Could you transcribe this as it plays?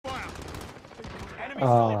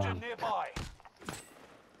Oh.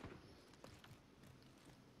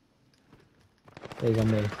 There you go,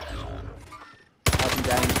 me. Up and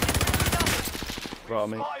down. Right on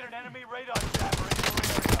me.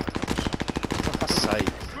 For fuck's sake.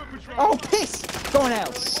 Oh, piss! Go on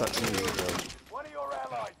out. Such an easy goal.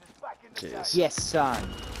 Cheers. Yes, son.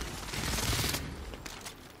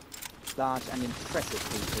 Large and impressive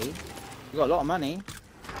PP. You got a lot of money.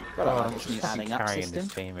 Got a lot of money adding up carrying system.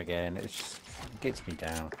 this team again. It just gets me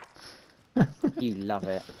down. You love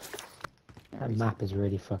it. That map is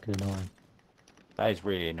really fucking annoying. That is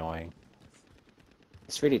really annoying.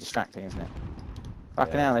 It's really distracting, isn't it?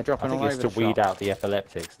 Fucking hell, they're dropping I think all it's over to the weed shop. out the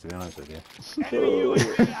epileptics, to be honest with you.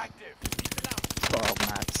 Oh,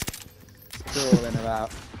 Max. Crawling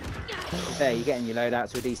about. There, you're getting your load out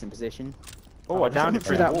to a decent position. Oh, I downed it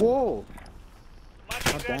Through through that the wall. wall.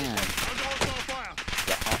 God damn.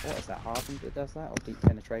 What is that, hardened that does that? Or deep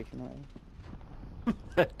penetration?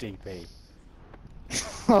 DP.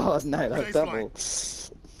 Oh no, that's double.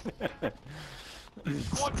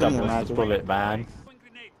 Can you imagine? Bullet man.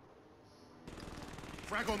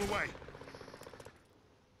 Frag on the way.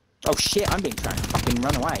 Oh shit, I'm being tracked. Fucking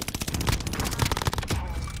run away.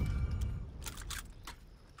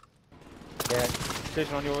 Yeah,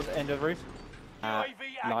 position on your end of the roof.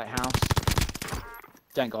 Lighthouse.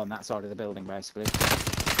 Don't go on that side of the building, basically.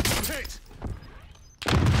 Hit.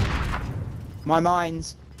 My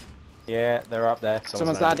mines. Yeah, they're up there.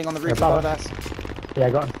 Someone's landing on the roof above above us. Yeah,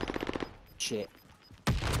 I got him. Shit.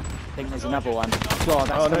 I think there's another one. God,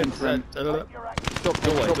 that's coming from...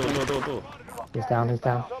 Doorway, door. He's down, he's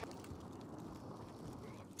down.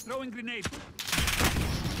 Throwing grenade.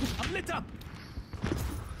 I'm lit up.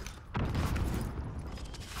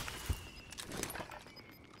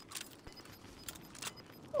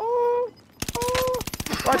 Oh! Oh!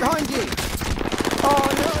 Right behind you!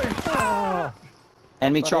 Oh no! Oh.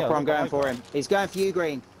 Enemy chopper, hell, I'm going for him. He's going for you,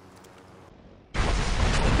 Green.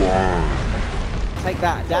 Take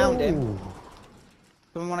that, downed him. Ooh.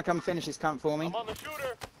 Someone want to come finish this cunt for me? I'm on the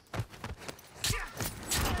shooter.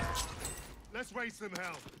 Let's raise some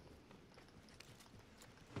hell.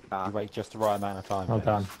 You wait just the right amount of time. Well mate.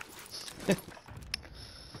 done.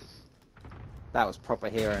 That was proper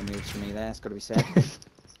hero moves for me there, it's got to be said.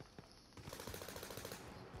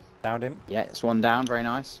 Downed him. Yeah, it's one down, very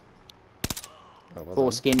nice. Oh, well Four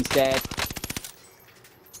done. skins dead.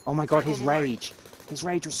 Oh my god, his rage. His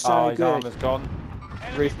rage was so Oh, his good. armor's gone.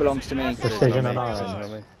 Roof belongs to me. Precision on our Precision end.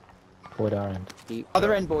 on me. Forward our end.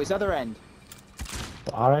 Other end, boys, other end.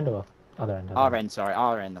 Our end or other end? Our end, sorry,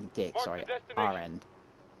 our end, I'm dick, sorry. Our end.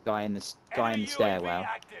 Guy in the stairwell.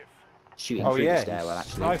 Shooting Oh through yeah, the stairwell, he's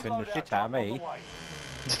actually. sniping the shit out of me.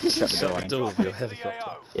 Shut the door on him. Door with your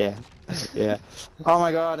helicopter. Yeah, yeah. Oh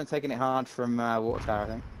my god, I'm taking it hard from water tower, I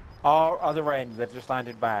think. Our other end, they've just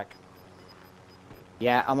landed back.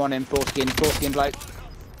 Yeah, I'm on him, foreskin bloke.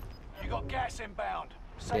 You got gas inbound.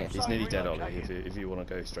 Yeah, He's nearly dead, Ollie, if you want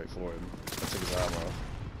to go straight for him. I took his armor off.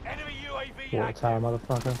 Enemy UAV Water active. tower,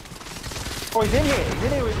 motherfucker. Oh, he's in here! He's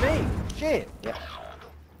in here with me! Shit! Yeah.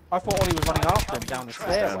 I thought Ollie was running after him down the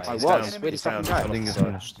stairway. I He's was. down, Where did he's fucking down. go? I think he's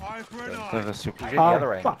finished. Fire grenade. He's in the Oh,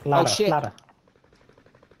 other end. fuck, ladder, shit. ladder.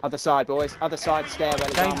 Other side, boys. Other side stairwell.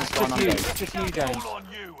 His James, armor's it's gone just you. under. It's just you, James. All on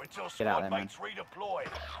you until Get out squad there, man. mates redeploy.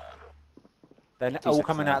 They're all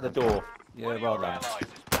coming out the door. Yeah, One of well your done. allies is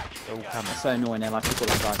back. They're all coming. So annoying, they're like people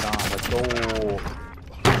that guy's armor.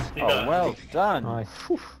 Oh, well done. Nice.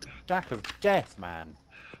 Stack of death, man.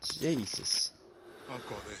 Jesus. I've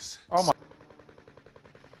got this. Oh my.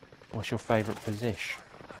 What's your favourite position?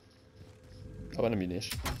 Oh, enemy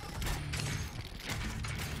niche.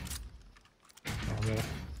 Oh, yeah.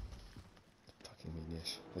 Fucking me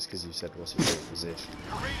niche. That's because you said what's your favourite position.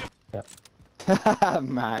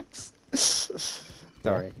 Max.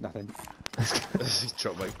 Sorry, nothing.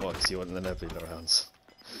 Drop my box, you want the nebula rounds.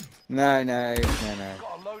 No. Got a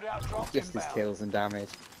loadout drop Just his inbound. kills and damage.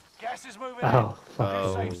 Gas is moving Oh, fuck.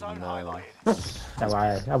 Oh, Safe zone no. highlighted. Don't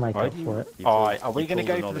worry, I'll make up Right, for it. Alright, are we You going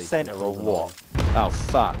to pulled go an for the Ollie, centre you or pulled an what? Oh,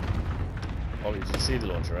 fuck. Ollie, did you see the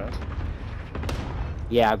launcher round?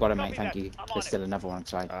 Yeah, I got it, mate, thank you. There's still another one,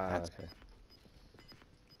 so Ah, okay.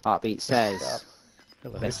 Heartbeat says...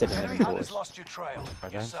 Hello. There's still another Enemy one, has boys. lost your trail.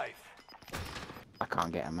 Okay. You're safe. I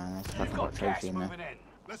can't get him, man. There's You've fucking got a got gas trophy in there. moving in.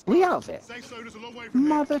 Let's We go. out of it? Safe zone is a long way from here.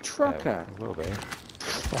 Mother trucker. It will be.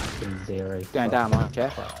 Fucking zero. Going down, Mark,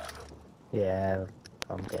 Jeff. Yeah,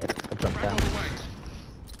 I'm dead. I jumped Frag down. on the way.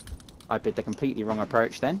 I did the completely wrong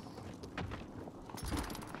approach then.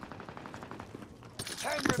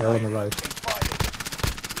 10 They're on the remaining. road. Keep fighting.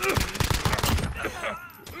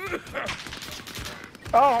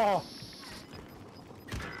 Oh!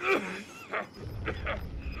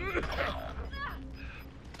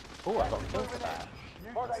 Oh, I got a kill for that.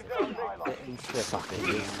 Getting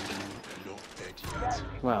fucking.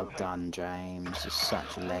 Well done, James. You're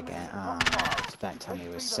such a leg out. Oh, don't tell me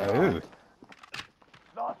we're so.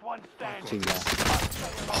 Last one standing. Two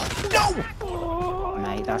left. No!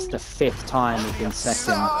 Mate, that's the 5th time we've been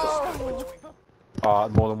second. Oh,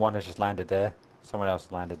 more than one has just landed there. Someone else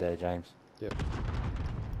landed there, James. Yep.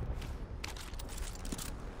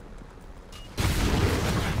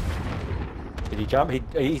 Did he jump?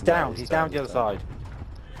 He's down. He's down the other side.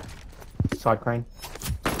 Side crane.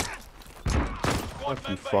 Squad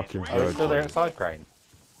fucking Oh, he's still there at side crane.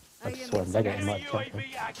 I just saw him legging. He Enemy might jump in.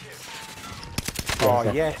 UAV active. Oh,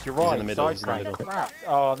 he's yes, you're He's in right. the middle, Side he's in the crane. middle. Crap.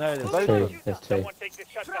 Oh, no, there's loads of Two. them. There's two. Someone take this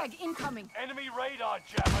shot down. Frag incoming. Enemy radar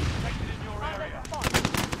jammer detected in your area.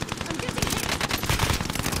 I'm getting hit.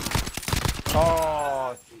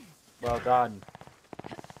 Oh, well done.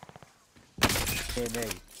 Near me.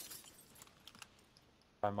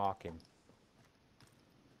 I mark him.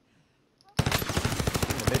 In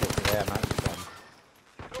the middle, yeah, man.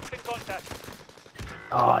 Groups in contact.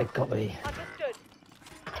 Oh, it got me. Understood.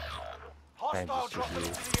 Hostile just dropping you.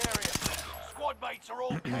 into the area. Squad mates are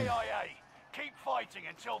all KIA. Keep fighting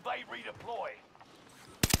until they redeploy.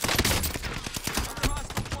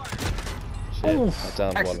 Shit, I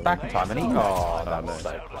downed one Actually, of back them. in time, and he. Oh, that was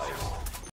no. so close.